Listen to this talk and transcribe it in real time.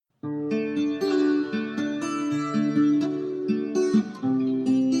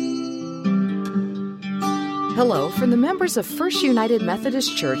Hello from the members of First United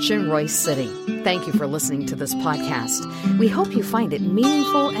Methodist Church in Royse City. Thank you for listening to this podcast. We hope you find it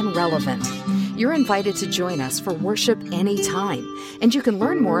meaningful and relevant. You're invited to join us for worship anytime, and you can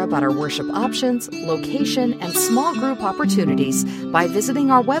learn more about our worship options, location, and small group opportunities by visiting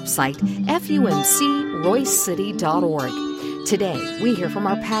our website, fumcroysecity.org. Today, we hear from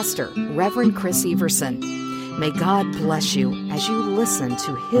our pastor, Reverend Chris Everson. May God bless you as you listen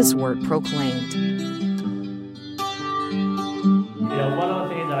to His Word proclaimed. One of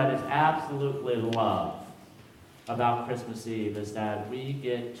the things that I just absolutely love about Christmas Eve is that we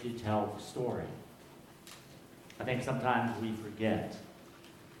get to tell the story. I think sometimes we forget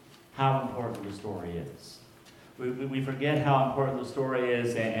how important the story is. We forget how important the story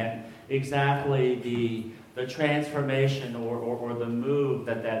is and exactly the transformation or the move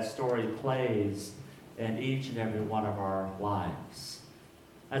that story plays in each and every one of our lives.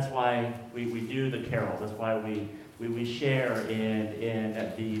 That's why we do the carols. That's why we share in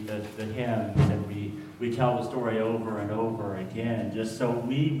the hymns, and we tell the story over and over again, just so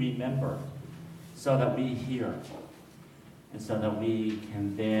we remember, so that we hear, and so that we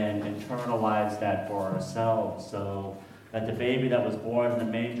can then internalize that for ourselves, so that the baby that was born in the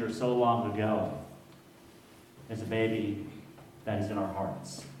manger so long ago is a baby that is in our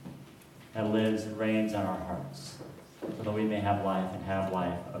hearts, that lives and reigns in our hearts, so that we may have life and have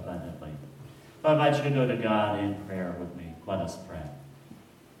life abundantly. So I invite you to go to God in prayer with me. Let us pray.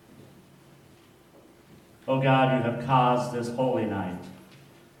 O God, you have caused this holy night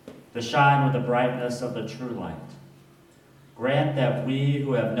to shine with the brightness of the true light. Grant that we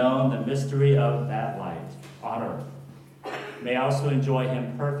who have known the mystery of that light on earth may also enjoy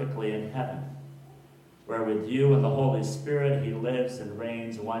him perfectly in heaven, where with you and the Holy Spirit he lives and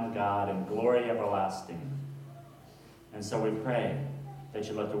reigns one God in glory everlasting. And so we pray that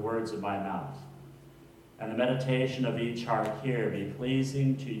you let the words of my mouth and the meditation of each heart here be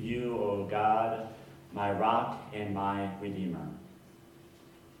pleasing to you, O God, my rock and my redeemer.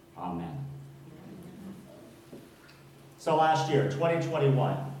 Amen. So last year,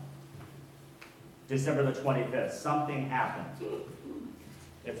 2021, December the 25th, something happened.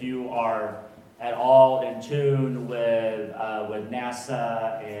 If you are at all in tune with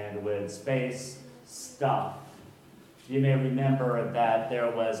NASA and with space stuff, you may remember that there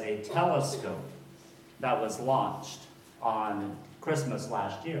was a telescope that was launched on Christmas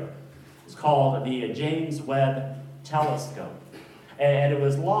last year. It's called the James Webb Telescope. And it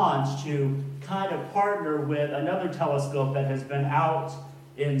was launched to kind of partner with another telescope that has been out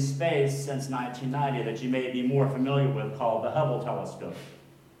in space since 1990 that you may be more familiar with, called the Hubble Telescope.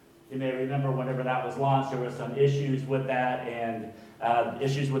 You may remember whenever that was launched, there were some issues with that and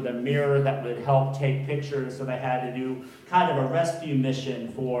issues with the mirror that would help take pictures, so they had to do kind of a rescue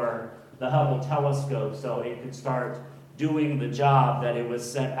mission for the Hubble telescope so it could start doing the job that it was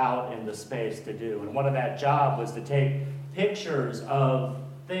sent out into space to do. And one of that job was to take pictures of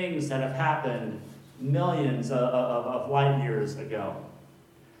things that have happened millions of light years ago.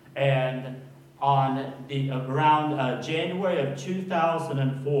 And on around January of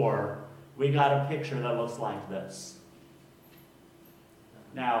 2004, we got a picture that looks like this.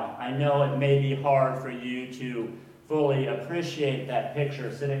 Now, I know it may be hard for you to fully appreciate that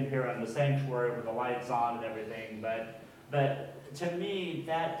picture sitting here in the sanctuary with the lights on and everything, but to me,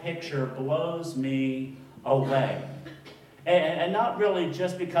 that picture blows me away. And not really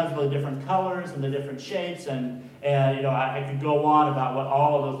just because of the different colors and the different shapes, and I could go on about what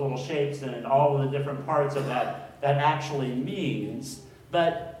all of those little shapes and all of the different parts of that actually means,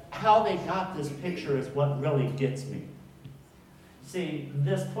 but how they got this picture is what really gets me. See,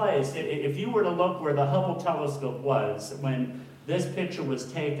 this place, if you were to look where the Hubble telescope was when this picture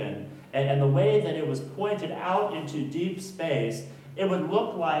was taken, and the way that it was pointed out into deep space, it would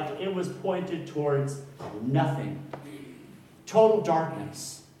look like it was pointed towards nothing. Total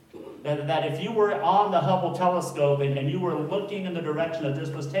darkness. That if you were on the Hubble telescope and you were looking in the direction that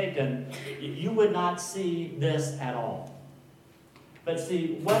this was taken, you would not see this at all. But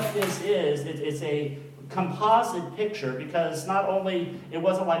see, what this is, it's a composite picture, because not only, it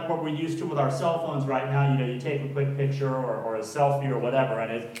wasn't like what we're used to with our cell phones right now, you take a quick picture or a selfie or whatever,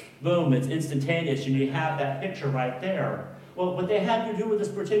 and it's boom, it's instantaneous, and you have that picture right there. Well, what they had to do with this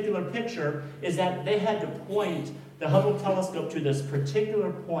particular picture is that they had to point the Hubble telescope to this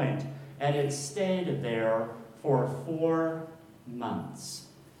particular point, and it stayed there for 4 months.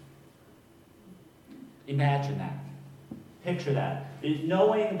 Imagine that. Picture that.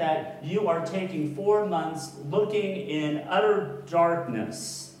 Knowing that you are taking 4 months looking in utter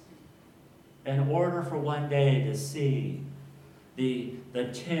darkness in order for one day to see the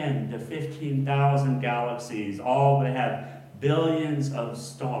 10 to 15,000 galaxies, all that have billions of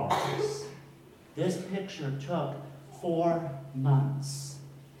stars. This picture took 4 months.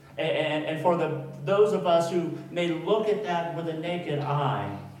 And for those of us who may look at that with a naked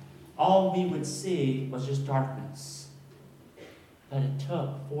eye, all we would see was just darkness. But it took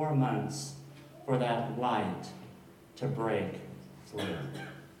 4 months for that light to break through.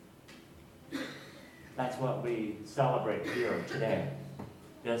 That's what we celebrate here today,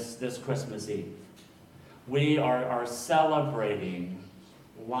 this Christmas Eve. We are celebrating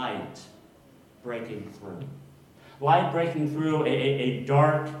light breaking through. Light breaking through a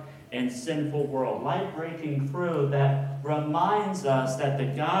dark and sinful world. Light breaking through that reminds us that the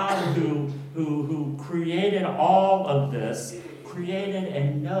God who created all of this, created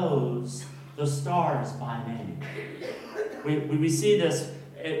and knows the stars by name. We see this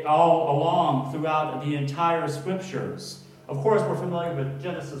all along throughout the entire scriptures. Of course, we're familiar with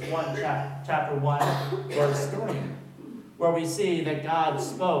Genesis 1, chapter 1, verse 3, where we see that God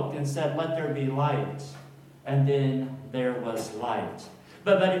spoke and said, "Let there be light," and then there was light.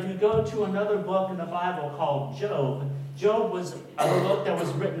 But if you go to another book in the Bible called Job, Job was a book that was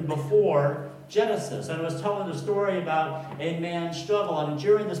written before Genesis, and it was telling the story about a man's struggle. And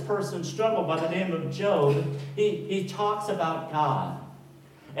during this person's struggle by the name of Job, he talks about God.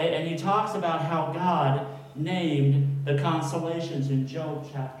 And he talks about how God named the constellations in Job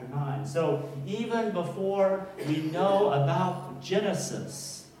chapter 9. So even before we know about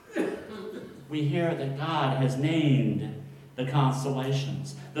Genesis, we hear that God has named the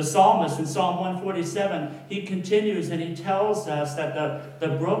constellations. The psalmist in Psalm 147, he continues and he tells us that the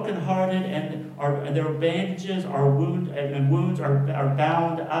brokenhearted and their bandages are wounds are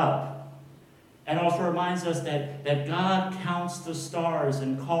bound up. And also reminds us that God counts the stars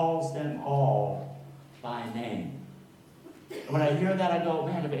and calls them all by name. And when I hear that, I go,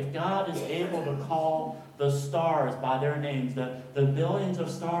 man, if God is able to call the stars by their names, the billions of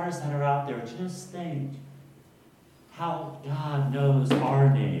stars that are out there, just think how God knows our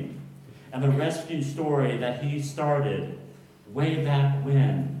name and the rescue story that he started way back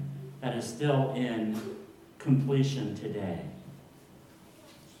when that is still in completion today.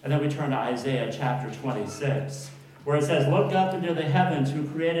 And then we turn to Isaiah chapter 26, where it says, "Look up into the heavens, who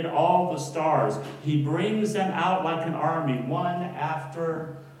created all the stars. He brings them out like an army, one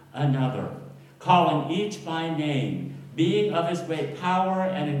after another, calling each by name, being of his great power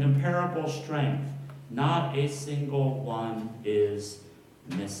and incomparable strength. Not a single one is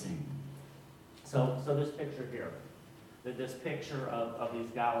missing." So this picture here, this picture of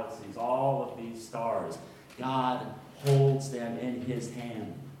these galaxies, all of these stars, God holds them in his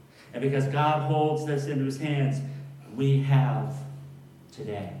hand. And because God holds this into his hands, we have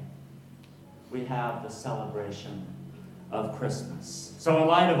today. We have the celebration of Christmas. So in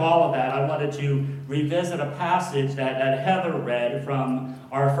light of all of that, I wanted to revisit a passage that Heather read from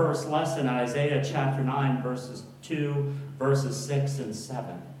our first lesson, Isaiah chapter 9, verses 2, verses 6 and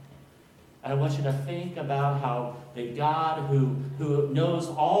 7. And I want you to think about how the God who knows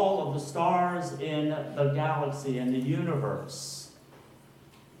all of the stars in the galaxy and the universe,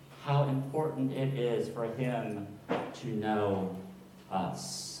 how important it is for him to know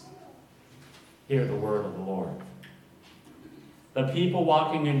us. Hear the word of the Lord. "The people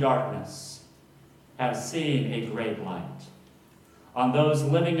walking in darkness have seen a great light. On those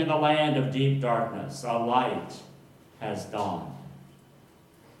living in the land of deep darkness, a light has dawned.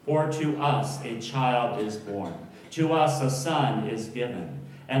 For to us a child is born, to us a son is given,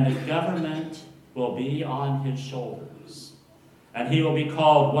 and the government will be on his shoulders. And he will be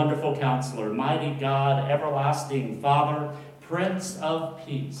called Wonderful Counselor, Mighty God, Everlasting Father, Prince of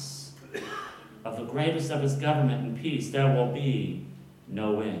Peace. Of the greatest of his government and peace there will be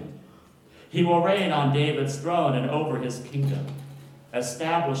no end. He will reign on David's throne and over his kingdom,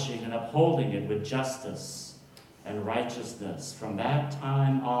 establishing and upholding it with justice and righteousness from that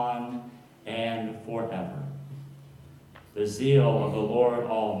time on and forever. The zeal of the Lord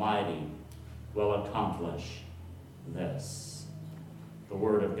Almighty will accomplish this." The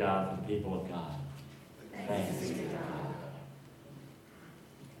word of God for the people of God. Thanks be to God.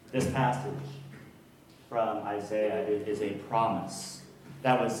 This passage from Isaiah is a promise.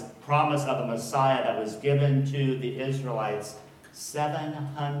 That was promise of a Messiah that was given to the Israelites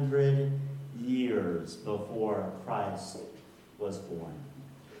 700 years before Christ was born.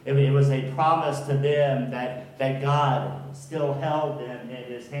 It was a promise to them that God still held them in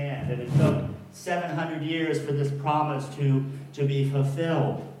his hand. And it took 700 years for this promise to be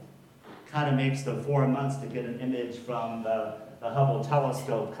fulfilled. Kind of makes the 4 months to get an image from the Hubble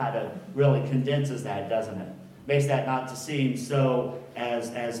telescope kind of really condenses that, doesn't it? makes that not to seem so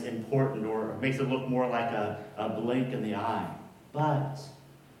as important, or makes it look more like a blink in the eye. But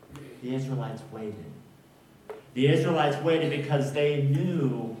the Israelites waited. The Israelites waited because they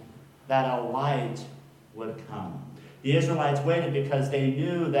knew that a light would come. The Israelites waited because they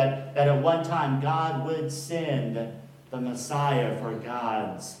knew that at one time God would send the Messiah for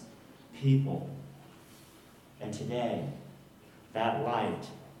God's people. And today, that light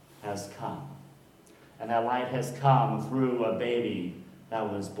has come. And that light has come through a baby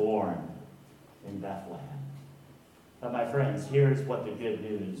that was born in Bethlehem. But my friends, here's what the good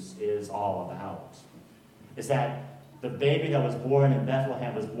news is all about. Is that the baby that was born in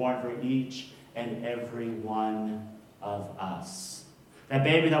Bethlehem was born for each and every one of us. That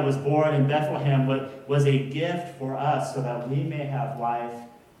baby that was born in Bethlehem was a gift for us so that we may have life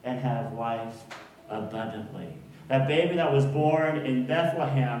and have life abundantly. That baby that was born in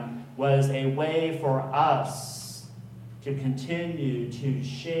Bethlehem was a way for us to continue to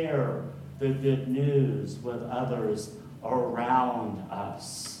share the good news with others around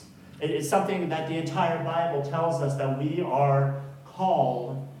us. It's something that the entire Bible tells us that we are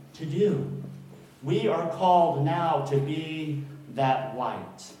called to do. We are called now to be that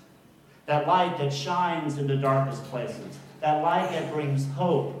light that shines in the darkest places, that light that brings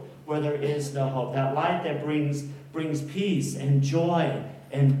hope where there is no hope, that light that brings peace and joy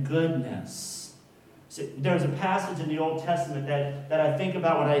and goodness. So there's a passage in the Old Testament that I think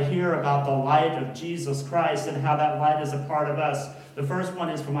about when I hear about the light of Jesus Christ and how that light is a part of us. The first one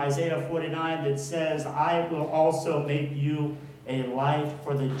is from Isaiah 49 that says, I will also make you a light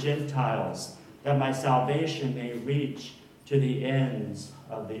for the Gentiles, that my salvation may reach to the ends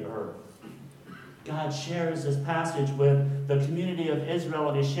of the earth. God shares this passage with the community of Israel,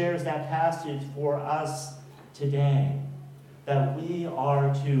 and he shares that passage for us today. That we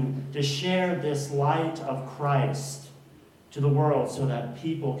are to share this light of Christ to the world so that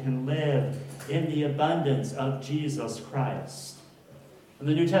people can live in the abundance of Jesus Christ. And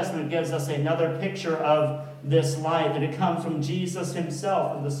the New Testament gives us another picture of this light, and it comes from Jesus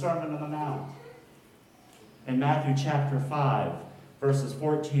himself in the Sermon on the Mount. In Matthew chapter 5, verses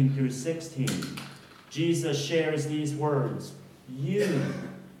 14 through 16, Jesus shares these words, "You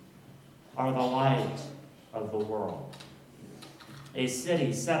are the light of the world. A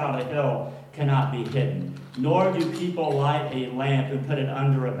city set on a hill cannot be hidden, nor do people light a lamp and put it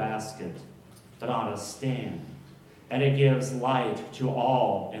under a basket, but on a stand, and it gives light to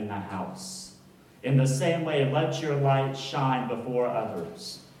all in the house. In the same way, let your light shine before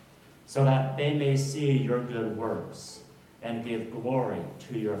others, so that they may see your good works and give glory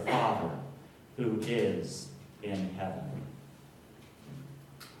to your Father who is in heaven."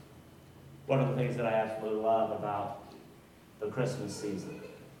 One of the things that I absolutely love about the Christmas season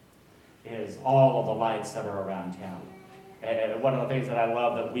is all of the lights that are around town. And one of the things that I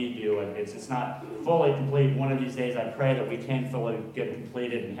love that we do, and it's not fully complete. One of these days I pray that we can fully get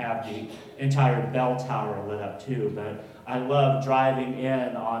completed and have the entire bell tower lit up too. But I love driving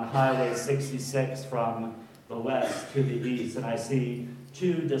in on Highway 66 from the west to the east, and I see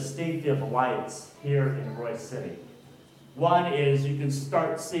two distinctive lights here in Royce City. One is you can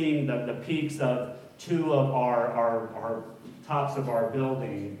start seeing the peaks of two of our tops of our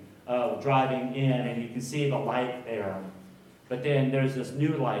building driving in, and you can see the light there. But then there's this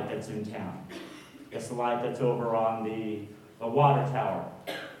new light that's in town. It's the light that's over on the water tower.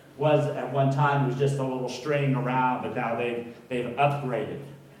 Was at one time, it was just a little string around, but now they've upgraded.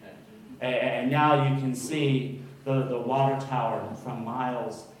 And now you can see the water tower from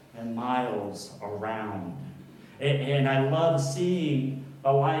miles and miles around. And I love seeing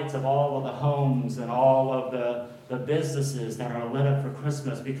the lights of all of the homes and all of the businesses that are lit up for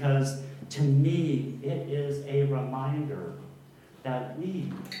Christmas, because to me, it is a reminder that we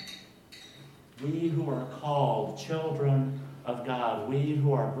who are called children of God, we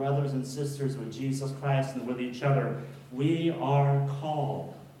who are brothers and sisters with Jesus Christ and with each other, we are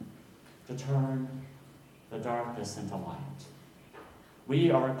called to turn the darkness into light.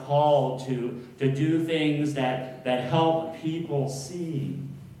 We are called to do things that help people see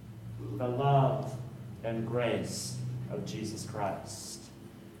the love and grace of Jesus Christ.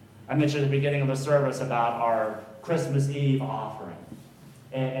 I mentioned at the beginning of the service about our Christmas Eve offering.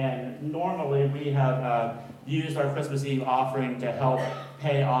 And normally we have used our Christmas Eve offering to help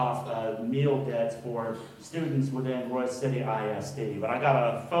pay off meal debts for students within Royce City ISD. But I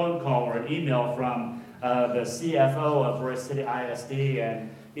got a phone call or an email from the CFO of Royce City ISD, and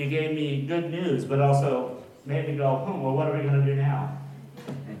he gave me good news, but also made me go, well, what are we going to do now?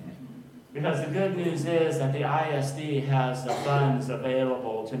 Because the good news is that the ISD has the funds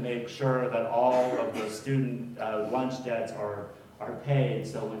available to make sure that all of the student lunch debts are paid.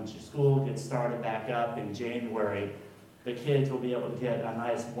 So when school gets started back up in January, the kids will be able to get a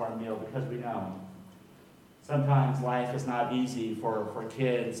nice warm meal, because we know sometimes life is not easy for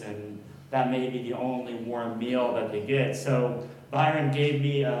kids, and that may be the only warm meal that they get. So Byron gave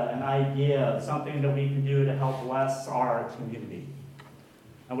me an idea of something that we can do to help bless our community.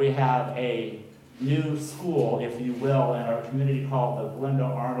 And we have a new school, if you will, in our community called the Glenda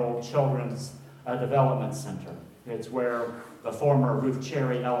Arnold Children's Development Center. It's where the former Ruth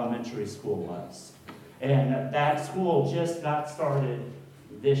Cherry Elementary School was. And that school just got started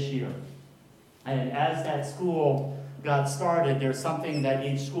this year. And as that school got started, there's something that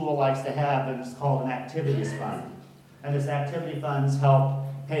each school likes to have, and it's called an activities fund. And this activity funds help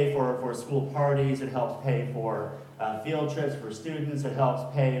pay for school parties. It helps pay for field trips for students. It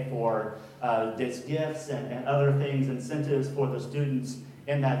helps pay for gifts and other things, incentives for the students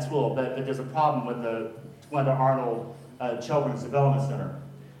in that school. But there's a problem with the Glenda Arnold Children's Development Center.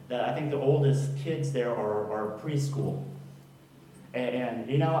 I think the oldest kids there are preschool. And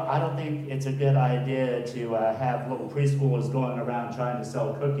you know, I don't think it's a good idea to have little preschoolers going around trying to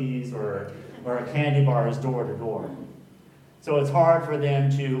sell cookies or candy bars door to door. So it's hard for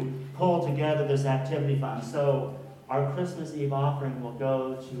them to pull together this activity fund. So our Christmas Eve offering will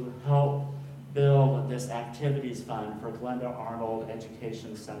go to help build this activities fund for Glenda Arnold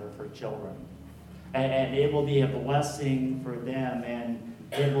Education Center for Children. And it will be a blessing for them, and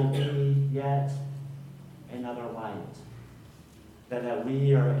it will be yet another light that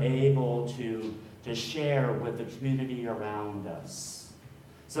we are able to share with the community around us,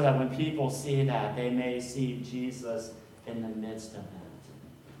 so that when people see that, they may see Jesus in the midst of it.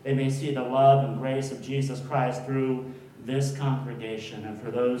 They may see the love and grace of Jesus Christ through this congregation, and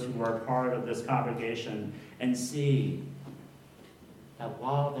for those who are part of this congregation, and see that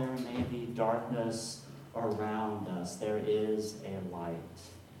while there may be darkness around us, there is a light.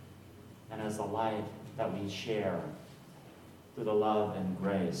 And as a light that we share through the love and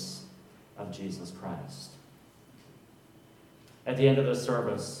grace of Jesus Christ. At the end of the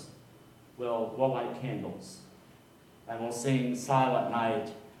service, we'll light candles, and we'll sing Silent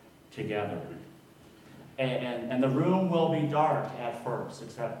Night together. And the room will be dark at first,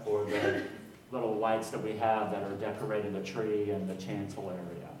 except for the little lights that we have that are decorating the tree and the chancel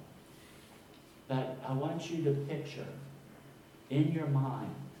area. But I want you to picture in your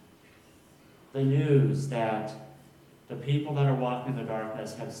mind the news that the people that are walking in the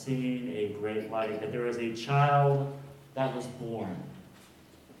darkness have seen a great light, that there is a child that was born,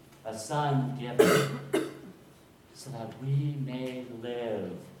 a son given, so that we may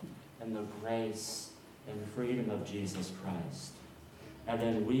live in the grace and freedom of Jesus Christ. And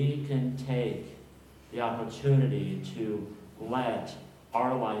then we can take the opportunity to let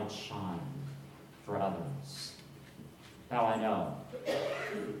our light shine for others. Now I know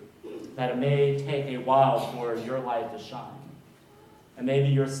that it may take a while for your light to shine. And maybe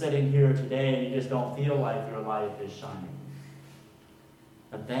you're sitting here today and you just don't feel like your light is shining.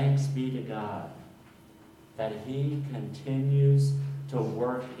 But thanks be to God that He continues to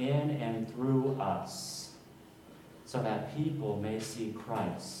work in and through us, so that people may see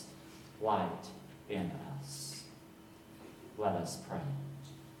Christ's light in us. Let us pray.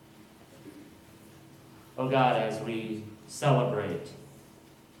 Oh God, as we celebrate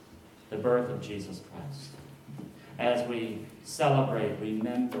the birth of Jesus Christ, as we celebrate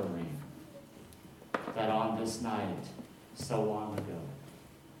remembering that on this night, so long ago,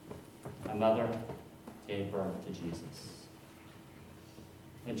 a mother gave birth to Jesus.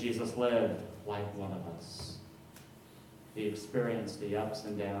 And Jesus lived like one of us. He experienced the ups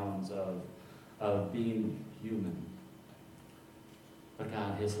and downs of being human. But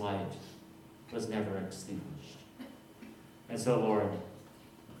God, His light was never extinguished. And so, Lord,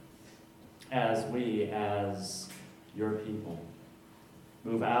 as we, as your people,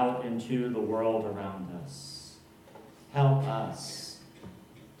 move out into the world around us, help us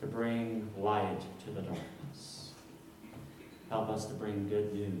to bring light to the darkness. Help us to bring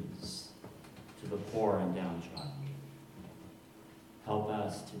good news to the poor and downtrodden. Help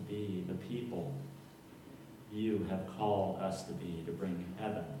us to be the people you have called us to be, to bring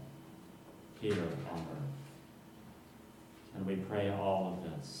heaven here on earth. And we pray all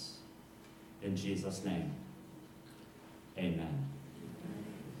of this in Jesus' name. Amen.